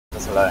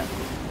alone.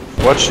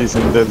 Watch these,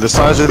 the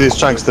size of these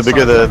chunks, the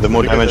bigger the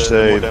more damage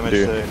they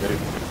do.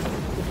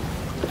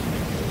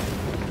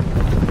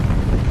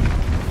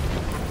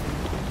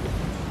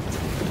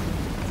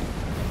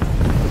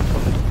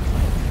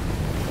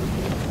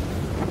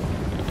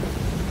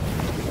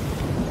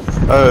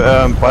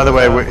 Oh, by the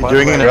way,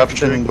 during an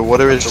eruption, the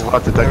water is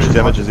hot, it actually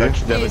damages you.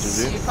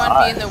 Yes, you can't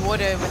be in the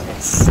water when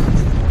it's...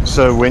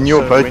 So when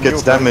your boat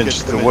gets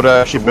damaged, the water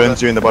actually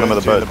burns you in the bottom of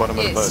the boat.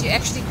 Yes, you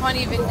actually can't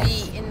even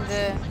be in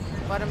the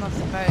bottom of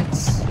the boat.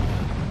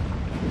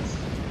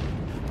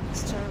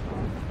 It's terrible.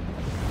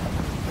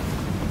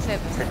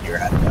 Clever. You're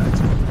at that.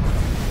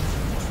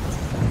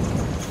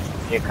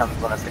 Here comes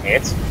one of the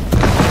gates.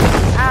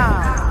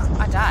 Ah,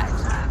 I died.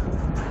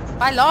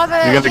 By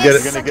lava, You're gonna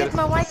yes, get I get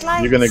my white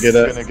light. You're gonna get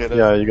a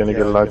yeah. You're gonna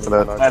get a light for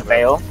that. A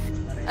veil.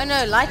 Oh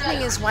no,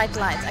 lightning is white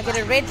light. I get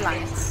a red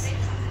light.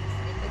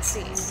 Let's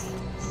see.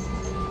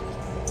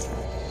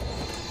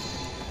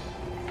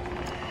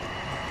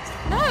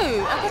 No,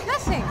 I got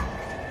nothing.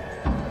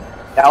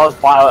 That was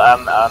by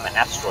an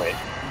asteroid.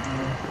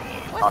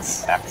 What?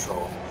 Not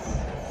actual.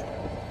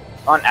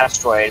 Not an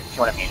asteroid, if you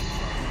know what I mean.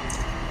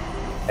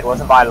 It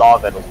wasn't by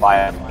lava, it was by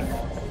a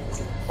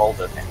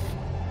boulder thing.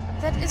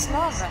 That is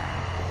lava,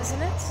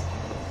 isn't it?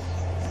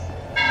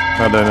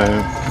 I don't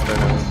know.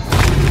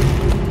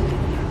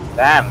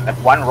 Damn, that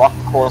one rock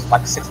caused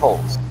like 6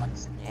 holes.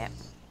 Yep.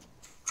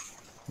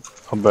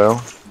 A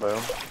bell.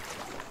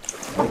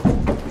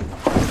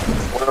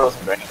 Water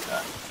wasn't draining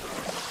though.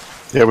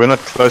 Yeah, we're not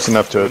close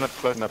enough to it.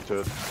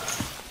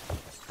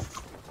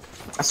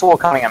 I saw it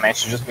coming, I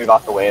managed to just move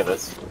out the way of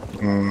it.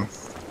 Mm.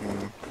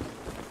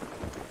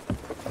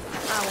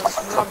 I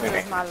was robbed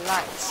of my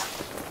light.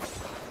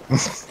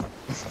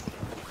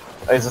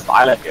 There's this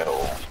island here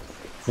or...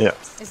 Yeah.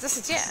 Is this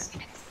it? Yeah.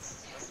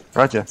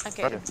 Right, yeah.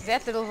 Okay,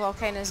 that little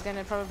volcano is going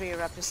to probably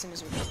erupt as soon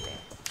as we get there.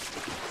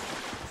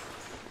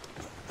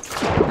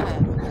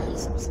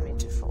 Something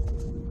to fall.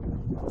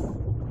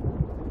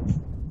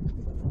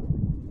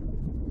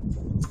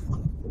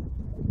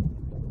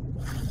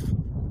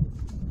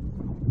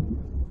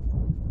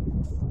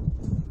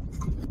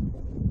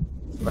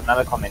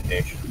 Another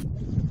commendation.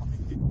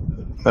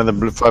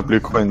 Another 5 blue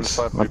coins.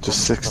 Up to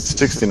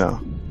 60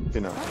 now.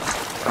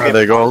 Are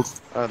they gold?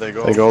 They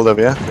gold over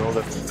here?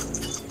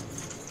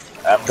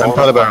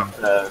 Gunpowder barrel.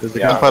 There's a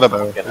gunpowder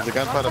barrel.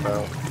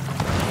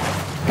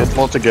 Get them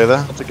all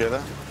together.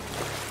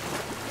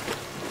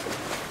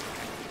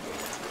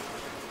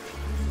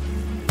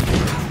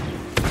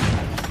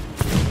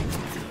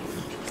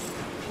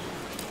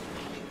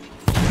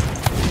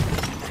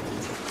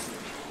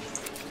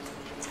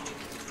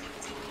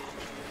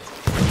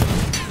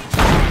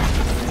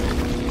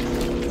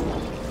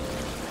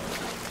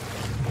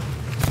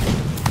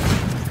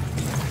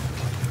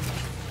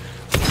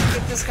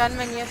 This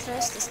gunman here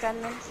first, this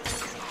gunman.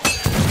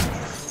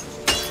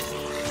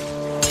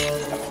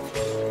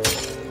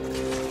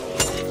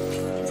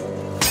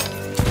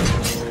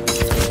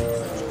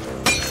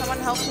 Someone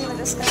help me with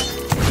this guy,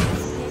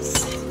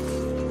 please.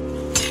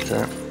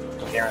 Okay.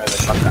 Getting rid of the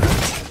shotgun.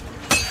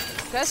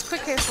 It goes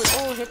quicker if we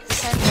all hit the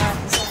same guy at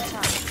the same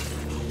time.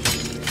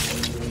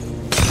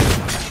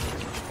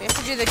 We have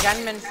to do the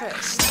gunman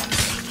first.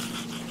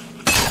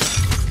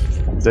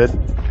 Dead.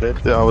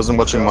 I wasn't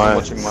watching my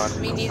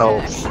Me neither,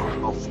 health.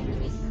 actually.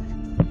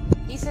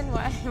 Ethan,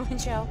 why weren't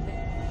you helping?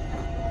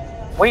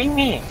 What do you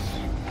mean?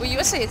 Well, you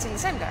also hitting the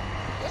same guy.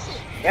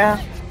 Yeah.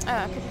 Oh,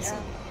 I couldn't see.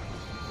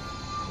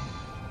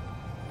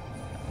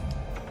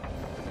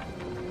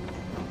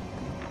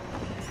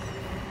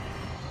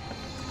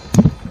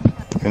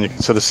 And you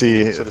can sort of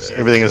see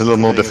everything is a little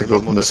more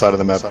difficult on the side of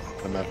the map.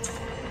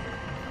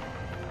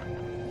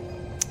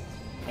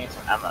 Need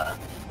some ammo.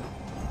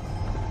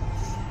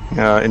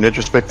 In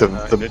retrospect of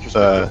the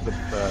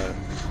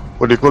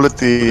what do you call it?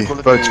 The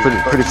boat's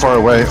pretty far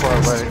away. I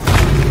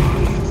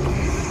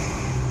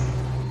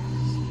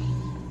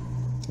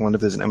wonder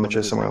if there's an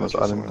amateur somewhere on this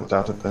island. I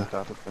doubt it there.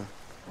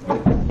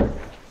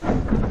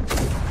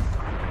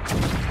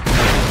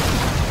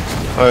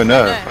 Oh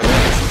no!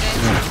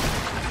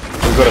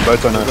 We've got a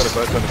boat on us.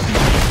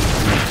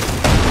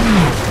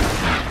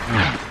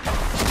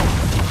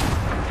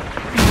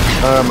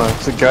 Oh man,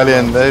 it's a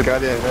galleon.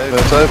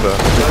 It's over.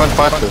 We can't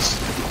fight this.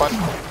 I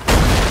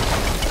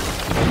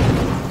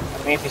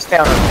mean, if you stay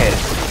on the head.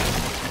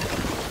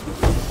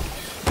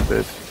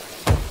 Dead.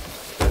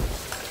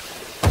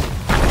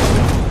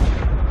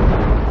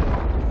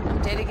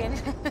 I'm dead again.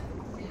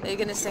 Are you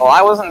gonna say? Oh,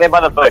 I wasn't there by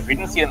the boat. We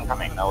didn't see them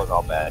coming. That was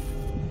all bad.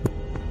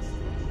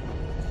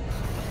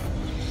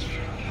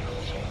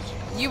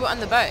 You were on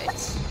the boat.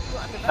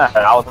 No,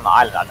 I was on the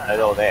island. I didn't know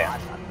they were there.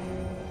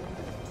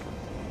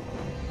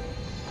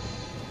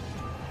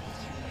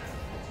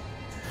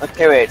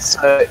 Okay, wait,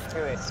 so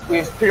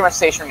we've pretty much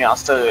stationed now,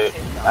 so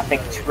I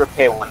think to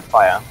repair one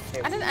fire.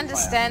 I didn't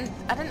understand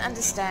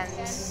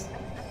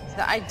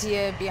the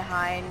idea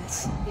behind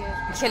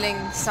killing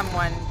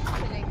someone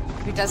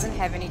who doesn't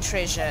have any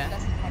treasure.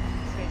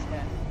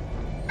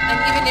 And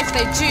even if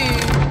they do,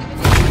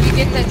 you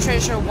get that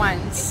treasure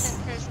once.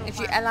 if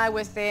you ally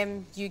with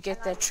them, you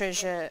get their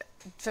treasure,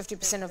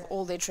 50% of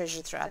all their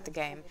treasure throughout the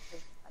game.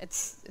 It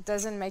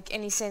doesn't make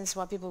any sense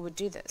why people would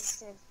do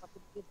this.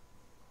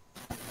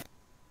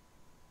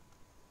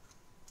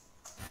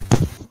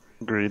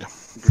 Agreed.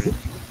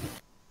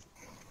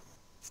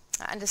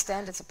 I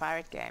understand it's a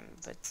pirate game,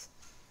 but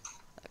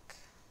like,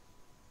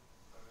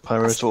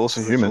 Pirates are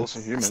also human. I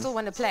still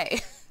want to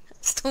play.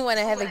 Still want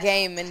to have a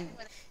game and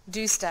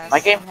do stuff. My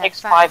game takes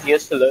 5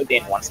 years to load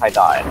in once I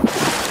die.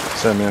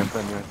 Same here.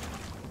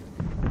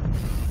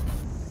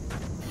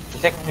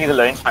 Technically the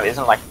loading time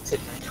isn't like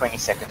 20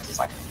 seconds, it's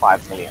like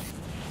 5 million.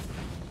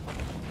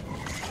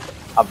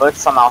 Are both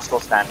somehow still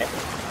standing?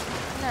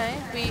 No,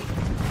 we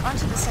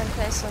aren't at the same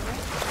place, are we?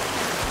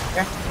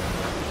 Yeah.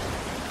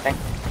 Thank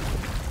you.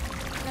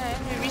 No,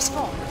 we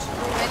respawned.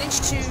 We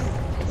managed to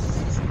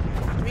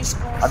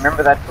respawn. I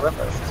remember that glimpse.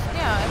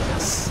 Yeah, it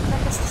looks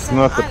like it's the same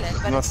Not the, island,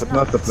 but not it's the, not.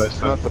 not the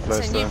place. Not the place.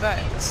 It's a new though.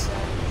 boat, so...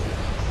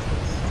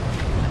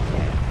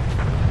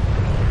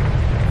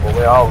 Well,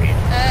 where are we?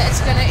 It's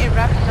gonna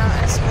erupt now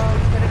as well.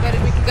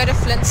 We can go to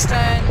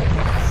Flintstone.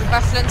 By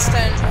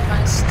Flintstone, we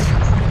must...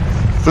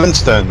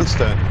 Flintstone.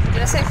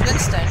 Did I say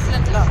Flintstone?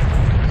 Flintlock.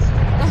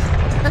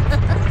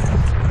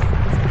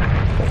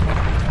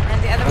 And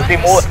the other one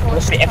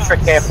Must be extra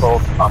careful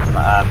from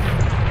other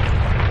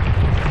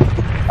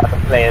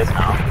players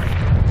now.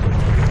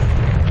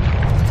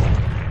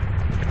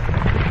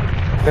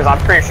 Because I'm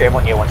pretty sure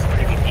everyone here wants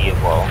PvP as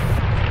well.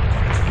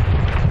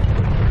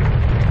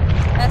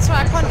 That's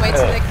why I can't wait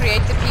till they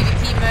create the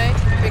PvP mode,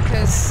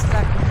 because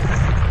like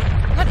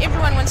not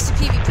everyone wants to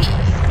PvP.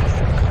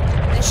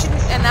 They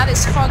shouldn't, and now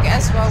there's fog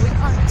as well. We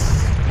can't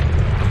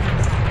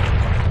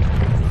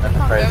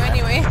go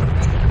anywhere.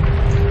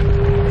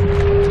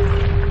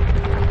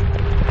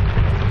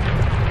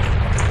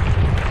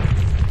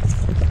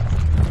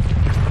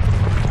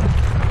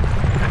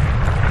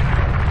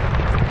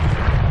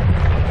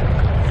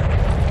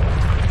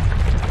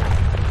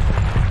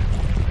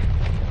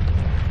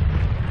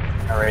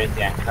 Raise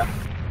the anchor.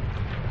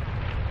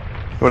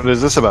 What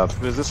is this about?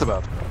 Where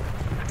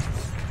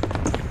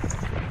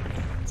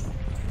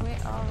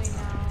are we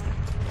now?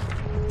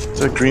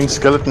 There's a green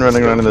skeleton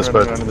running around in this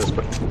boat.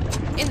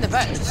 In the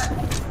boat?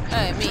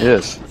 Oh, me?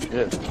 Yes.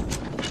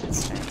 That's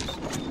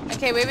strange.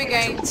 Okay, where are we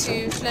going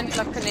to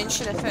Flintlock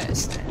Peninsula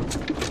first?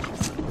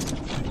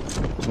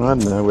 I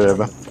don't know,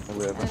 wherever. I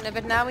don't know,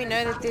 but now we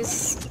know that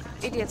there's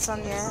idiots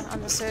on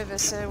the server,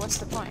 so what's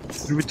the point?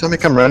 Every time you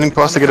come running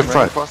past, I get a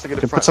fright.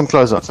 Okay, put some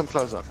clothes on.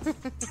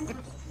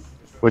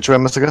 Which way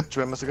must I go?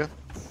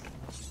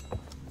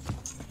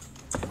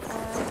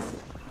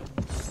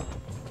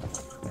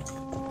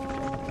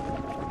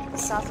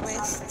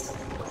 Southwest.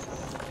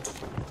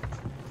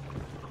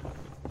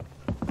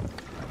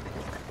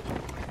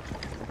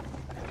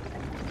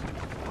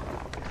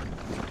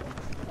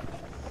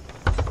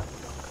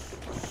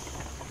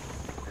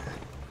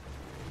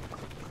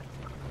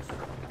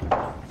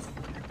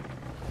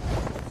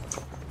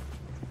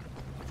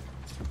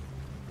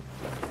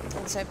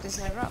 Let's hope there's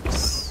no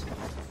rocks.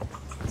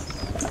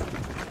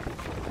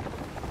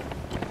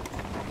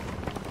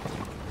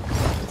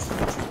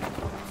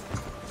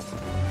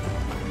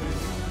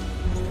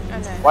 Oh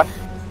no. What?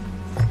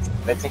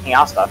 They're taking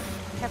our stuff.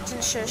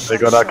 Captain Shush. They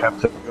got our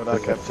captain.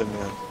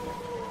 Yeah.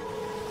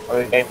 Are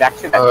we going back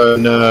to that? Oh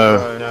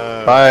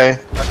no. Bye.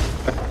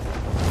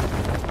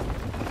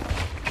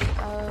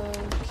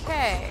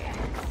 Okay.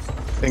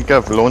 I think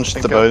I've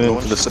launched the boat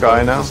into the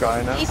sky now.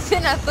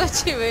 Ethan, I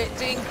thought you were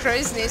doing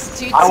crow's nest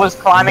duty. I was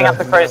climbing up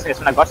the crow's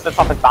nest when I got to the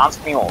top, it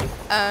bounced me off.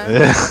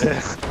 Yeah.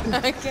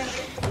 Okay.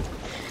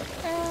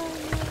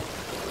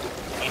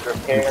 Need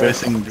repair. I'm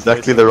facing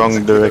exactly the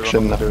wrong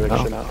direction now.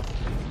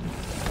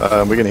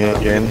 We're gonna hit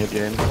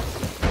again.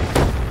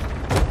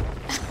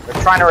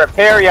 We're trying to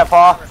repair you,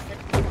 Pa.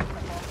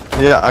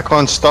 Yeah, I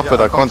can't stop it.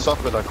 I can't.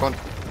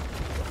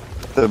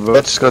 The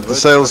boat's got the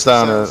sails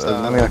down. There's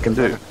nothing I can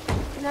do.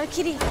 No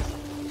kitty.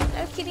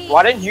 No kitty.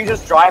 Why don't you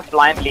just drive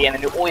blindly and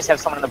then you always have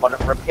someone in the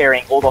bottom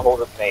repairing all the holes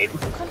it's made?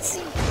 I can't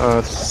see. Oh,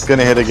 it's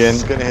gonna hit again.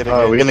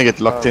 Oh, we're gonna get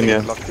locked in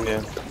here.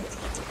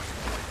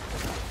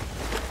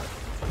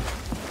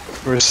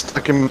 We're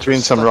stuck in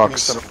between some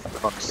rocks.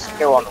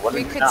 Go on, what do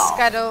We we do could now?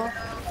 scuttle.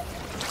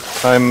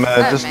 I'm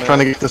just trying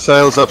to get the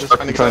sails up so I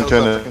can try and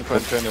turn it.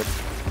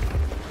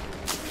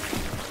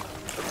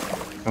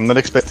 I'm not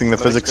expecting the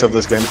physics of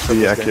this game to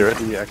be accurate.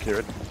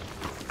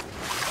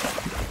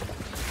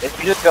 If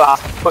you just go out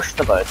and push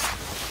the boat.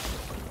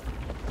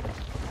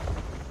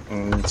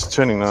 It's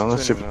turning now.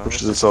 Let's see if it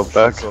pushes itself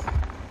back.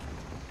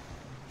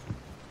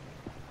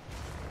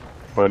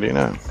 What do you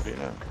know?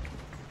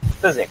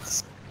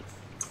 Physics.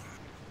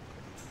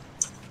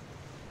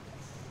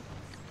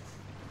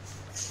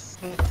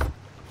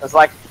 It's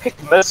like pick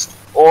mist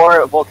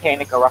or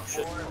volcanic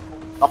eruption.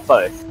 Not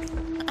both.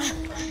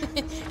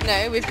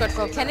 No, we've got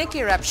volcanic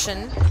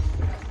eruption,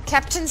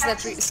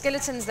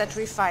 skeletons that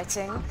we're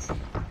fighting,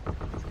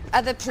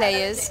 other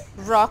players,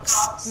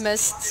 rocks,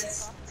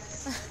 mist.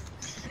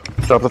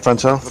 Drop the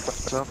front sail.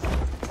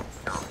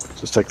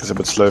 Just take this a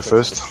bit slow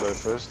first.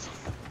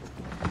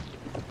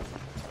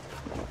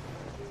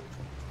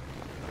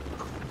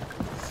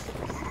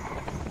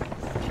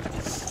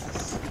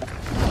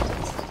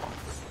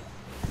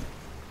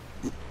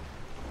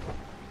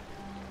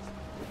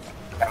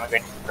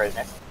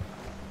 craziness.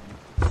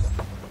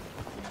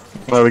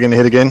 Are we gonna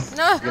hit again?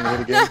 No! We're gonna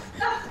hit again?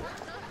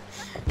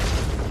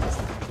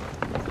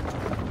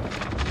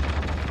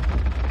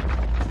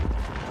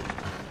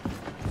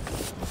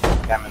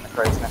 Okay, I'm in the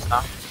craziness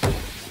now.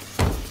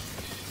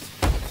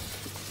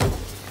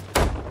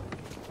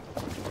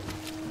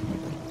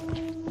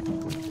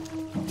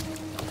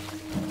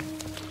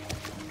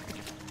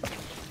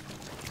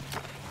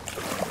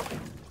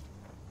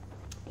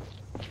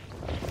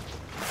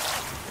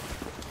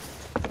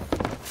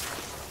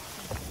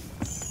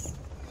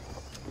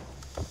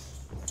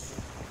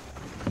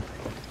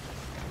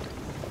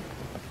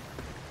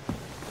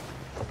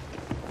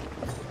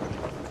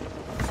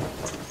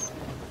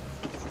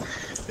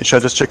 Should I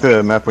just check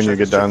the map when you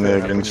get down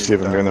there again to see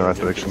if I'm going in the right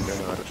direction?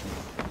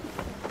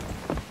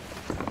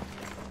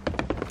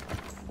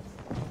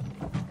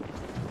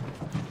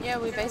 Yeah,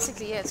 we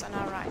basically it's on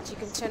our right. You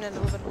can turn a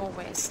little bit more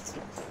west.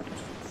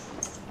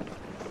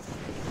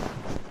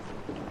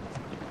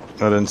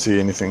 I don't see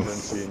anything.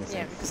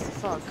 Yeah, because of the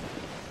fog.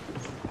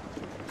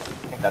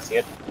 I think that's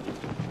it.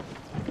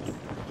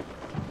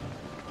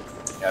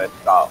 Yeah, it's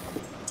got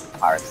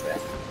pirates there.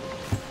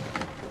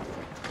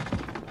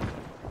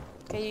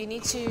 Okay, you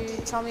need to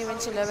tell me when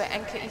to lower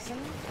anchor, Ethan.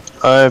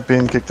 I've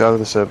been kicked out of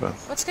the server.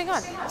 What's going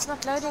on? It's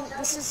not loading.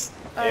 This is...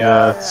 Oh,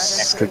 Yeah, no,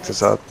 It's I don't kicked see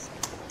us it. out.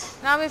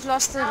 Now we've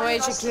lost the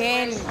voyage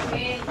again.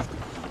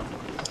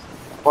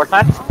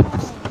 Fortnite?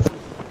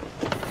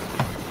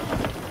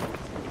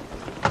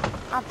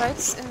 Our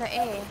boat's in the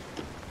air.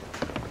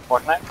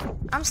 Fortnite?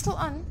 I'm still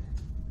on.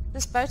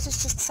 This boat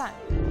is just sunk.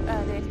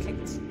 There it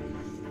clicked.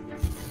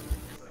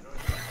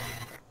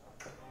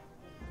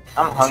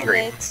 I'm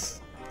hungry. Let-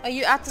 Are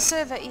you at the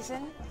server,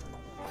 Ethan?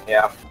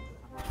 Yeah.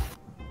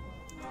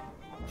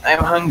 I'm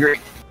hungry.